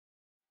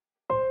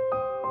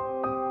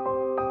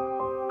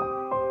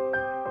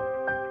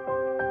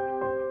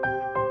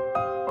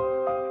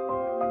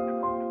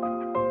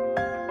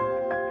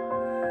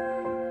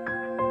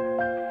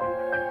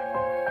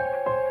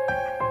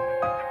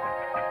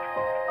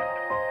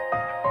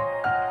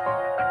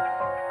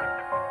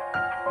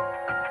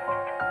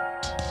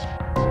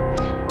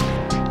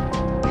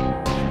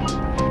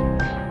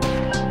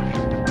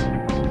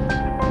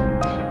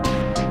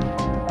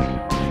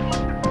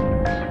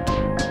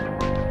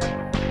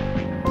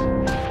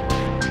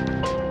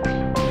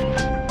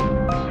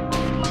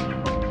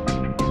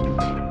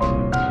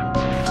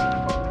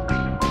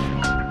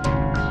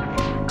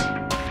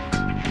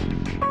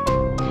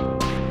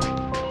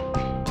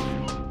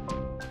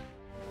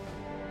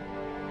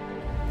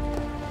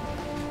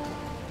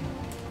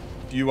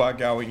You are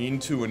going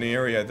into an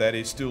area that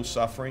is still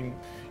suffering.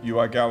 You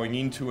are going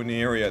into an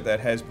area that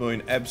has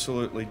been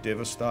absolutely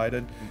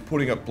devastated.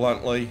 Putting it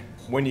bluntly,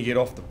 when you get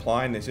off the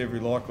plane, there's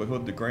every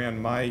likelihood the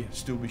ground may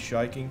still be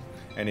shaking,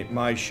 and it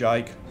may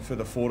shake for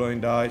the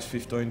 14 days,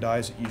 15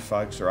 days that you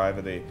folks are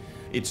over there.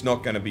 It's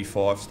not going to be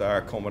 5-star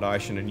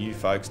accommodation, and you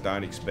folks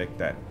don't expect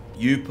that.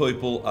 You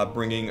people are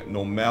bringing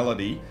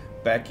normality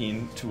back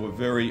into a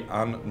very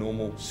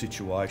unnormal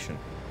situation.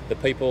 The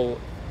people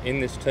in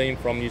this team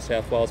from New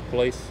South Wales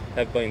Police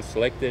have been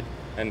selected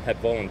and have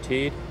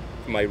volunteered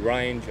from a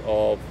range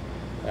of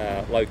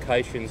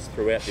locations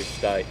throughout this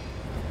state.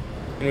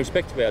 In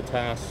respect to our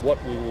tasks,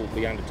 what we will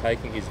be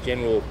undertaking is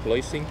general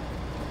policing.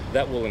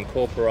 That will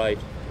incorporate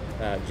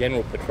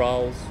general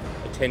patrols,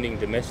 attending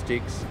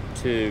domestics,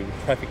 to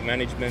traffic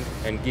management,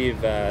 and give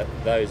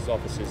those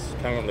officers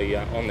currently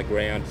on the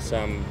ground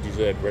some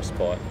deserved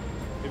respite.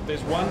 If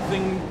there's one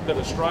thing that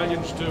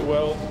Australians do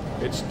well,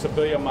 it's to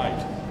be a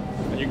mate.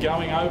 And you're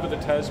going over the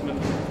Tasman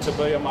to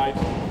be a mate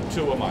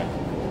to a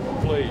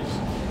mate.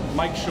 Please,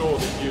 make sure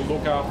that you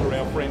look after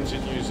our friends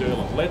in New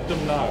Zealand. Let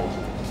them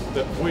know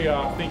that we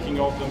are thinking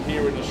of them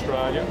here in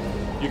Australia.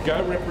 You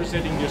go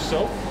representing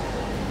yourself,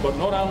 but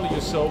not only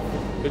yourself,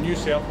 the New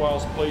South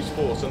Wales Police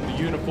Force and the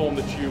uniform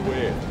that you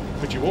wear,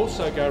 but you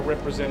also go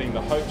representing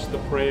the hopes, the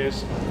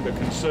prayers, the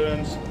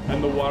concerns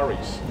and the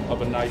worries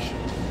of a nation.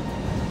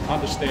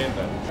 Understand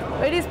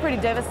that. It is pretty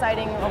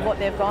devastating of what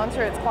they've gone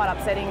through. It's quite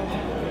upsetting.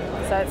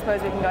 So I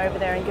suppose we can go over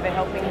there and give a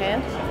helping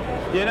hand.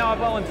 Yeah, no, I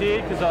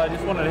volunteered because I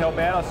just wanted to help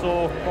out. I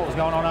saw what was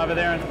going on over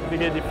there and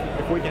figured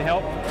if we can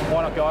help,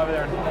 why not go over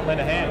there and lend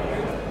a hand.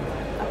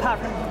 Apart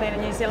from being a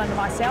New Zealander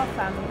myself,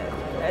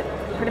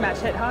 pretty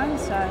much at home,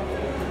 so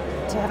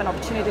to have an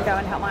opportunity to go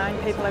and help my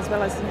own people as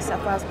well as the New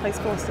South Wales Police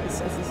Force,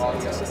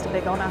 it's just a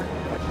big honour.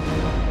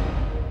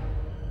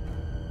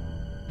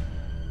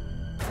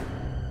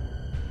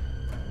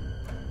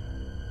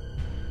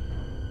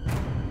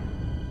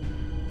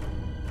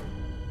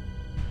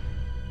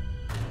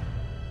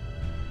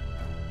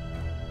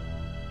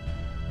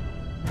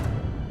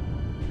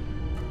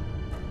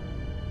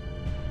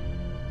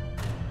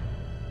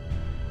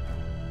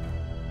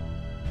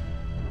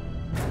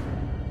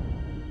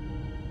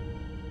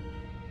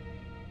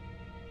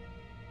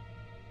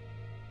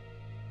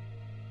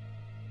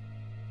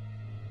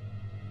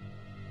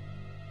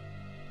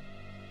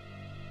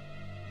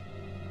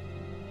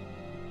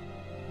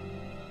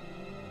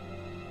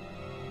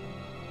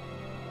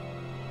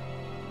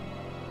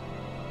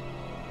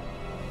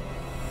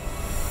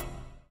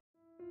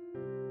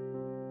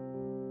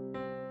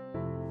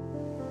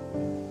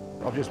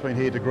 I've just been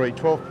here to greet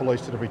 12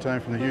 police that have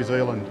returned from the New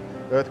Zealand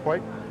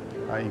earthquake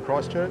in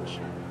Christchurch.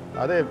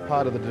 They're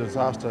part of the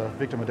disaster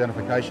victim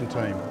identification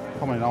team,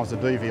 commonly known as the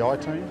DVI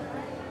team,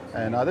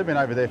 and they've been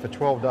over there for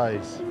 12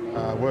 days,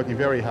 working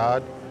very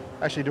hard,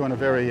 actually doing a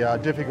very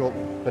difficult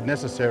but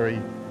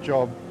necessary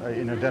job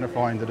in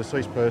identifying the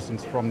deceased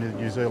persons from the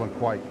New Zealand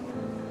quake.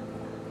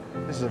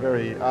 This is a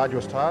very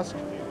arduous task,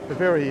 but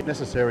very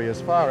necessary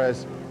as far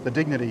as the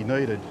dignity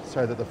needed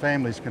so that the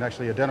families can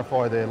actually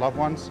identify their loved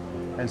ones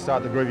and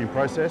start the grieving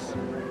process,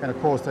 and of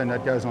course then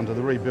that goes on to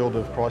the rebuild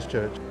of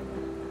Christchurch.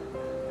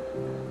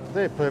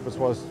 Their purpose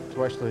was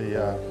to actually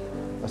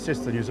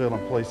assist the New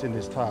Zealand Police in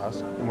this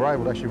task, and we're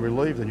able to actually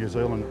relieve the New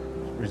Zealand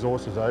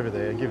resources over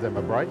there and give them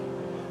a break.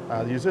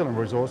 The New Zealand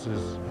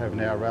resources have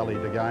now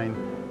rallied again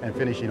and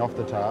finishing off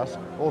the task,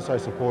 also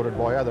supported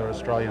by other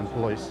Australian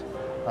police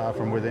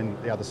from within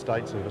the other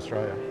states of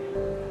Australia.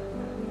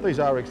 These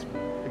are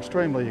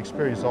extremely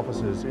experienced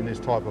officers in this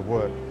type of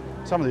work.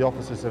 Some of the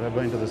officers have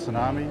been to the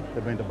tsunami,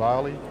 they've been to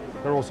Bali,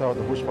 they're also at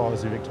the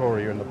bushfires in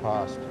Victoria in the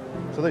past.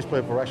 So these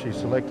people are actually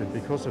selected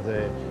because of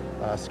their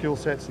skill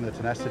sets and their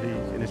tenacity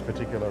in this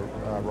particular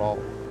role.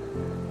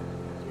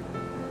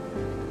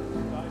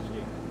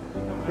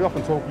 We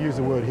often use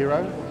the word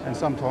hero, and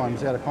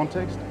sometimes out of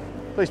context.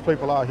 These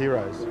people are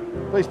heroes.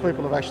 These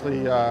people have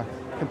actually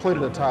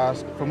completed a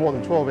task for more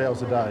than 12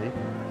 hours a day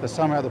that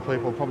some other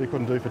people probably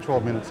couldn't do for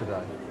 12 minutes a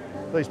day.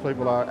 These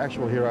people are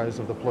actual heroes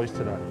of the police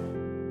today.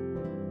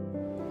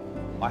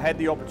 I had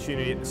the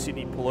opportunity at the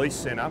Sydney Police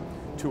Centre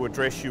to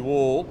address you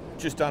all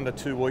just under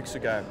 2 weeks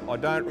ago. I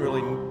don't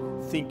really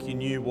think you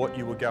knew what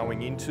you were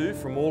going into.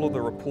 From all of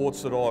the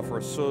reports that I've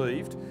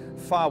received,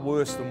 far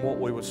worse than what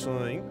we were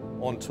seeing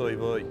on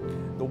TV.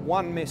 The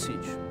one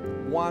message,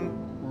 one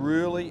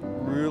really,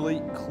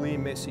 really clear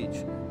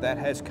message that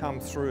has come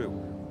through,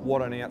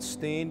 what an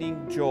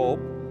outstanding job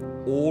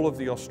all of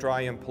the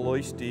Australian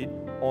police did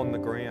on the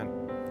ground.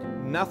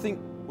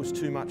 Nothing was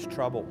too much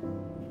trouble.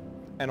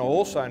 And I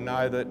also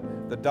know that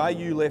the day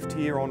you left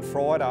here on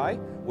Friday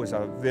was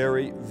a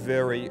very,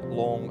 very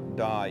long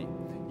day.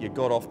 You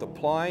got off the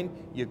plane,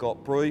 you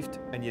got briefed,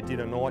 and you did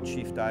a night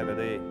shift over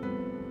there.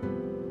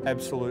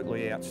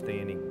 Absolutely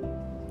outstanding.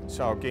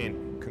 So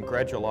again,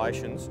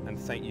 congratulations and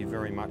thank you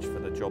very much for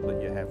the job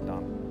that you have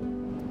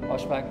done. I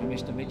spoke to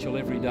Mr Mitchell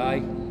every day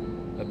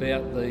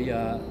about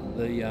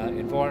the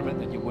environment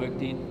that you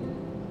worked in,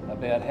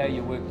 about how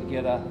you work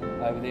together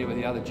over there with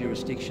the other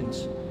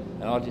jurisdictions,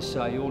 And I just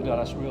say you all got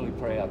us really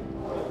proud.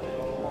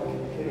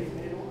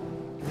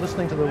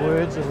 Listening to the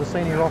words of the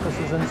senior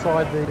officers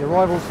inside the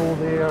arrivals hall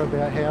there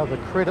about how the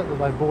credit that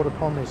they've brought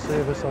upon their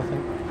service, I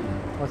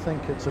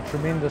think it's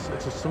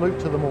it's a salute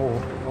to them all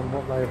on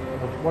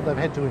what they've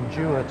had to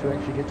endure to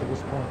actually get to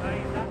this point.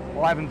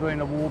 I haven't been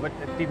in a war, but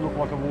it did look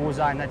like a war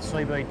zone, that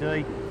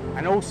CBD,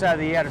 and also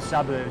the outer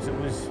suburbs. It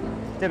was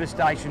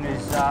devastation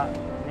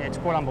it's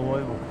quite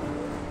unbelievable.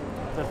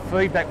 The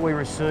feedback we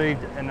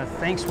received and the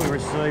thanks we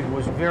received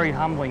was very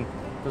humbling.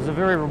 It was a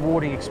very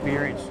rewarding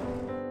experience.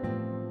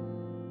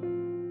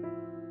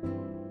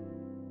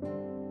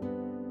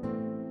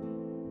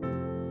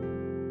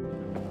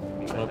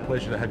 Well, a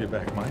pleasure to have you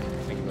back, mate.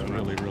 Thank you very much.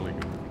 Really, really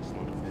good.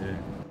 Yeah.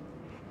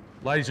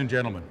 Ladies and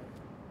gentlemen,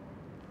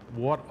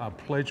 what a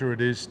pleasure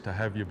it is to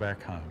have you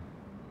back home.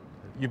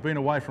 You've been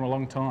away from a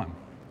long time.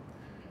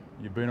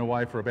 You've been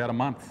away for about a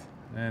month,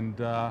 and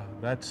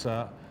that's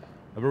a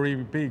very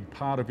big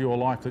part of your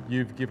life that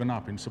you've given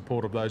up in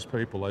support of those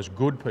people, those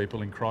good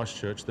people in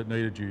Christchurch that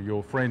needed you,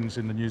 your friends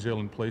in the New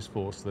Zealand Police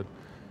Force that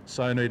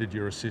so needed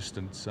your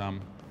assistance.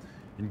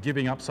 In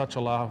giving up such a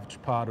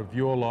large part of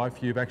your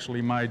life, you've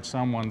actually made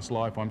someone's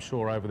life, I'm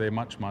sure, over there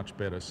much, much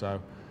better.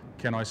 So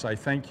can I say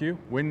thank you?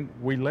 When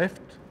we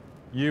left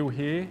you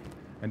here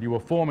and you were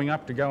forming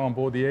up to go on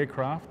board the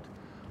aircraft,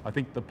 I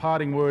think the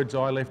parting words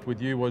I left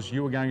with you was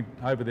you were going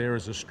over there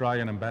as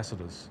Australian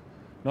ambassadors.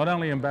 Not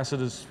only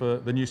ambassadors for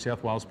the New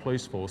South Wales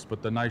Police Force,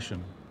 but the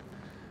nation.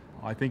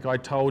 I think I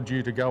told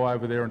you to go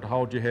over there and to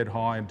hold your head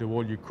high and do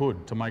all you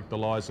could to make the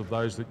lives of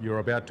those that you're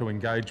about to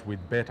engage with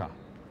better.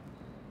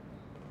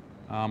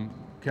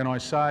 Can I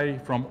say,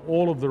 from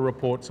all of the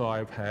reports I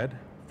have had,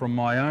 from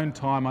my own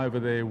time over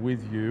there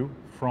with you,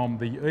 from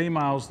the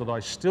emails that I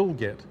still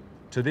get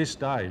to this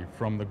day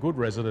from the good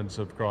residents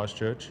of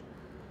Christchurch,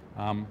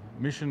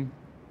 mission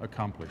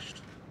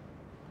accomplished.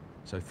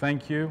 So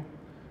thank you.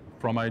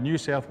 From a New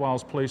South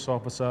Wales police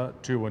officer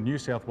to a New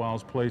South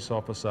Wales police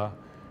officer,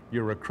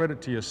 you're a credit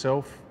to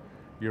yourself,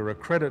 you're a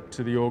credit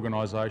to the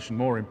organisation,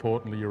 more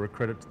importantly, you're a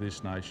credit to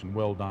this nation.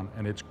 Well done,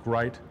 and it's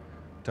great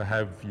to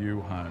have you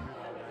home.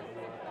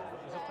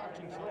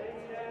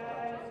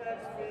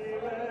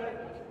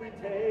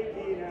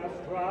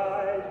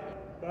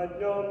 But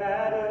no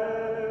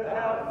matter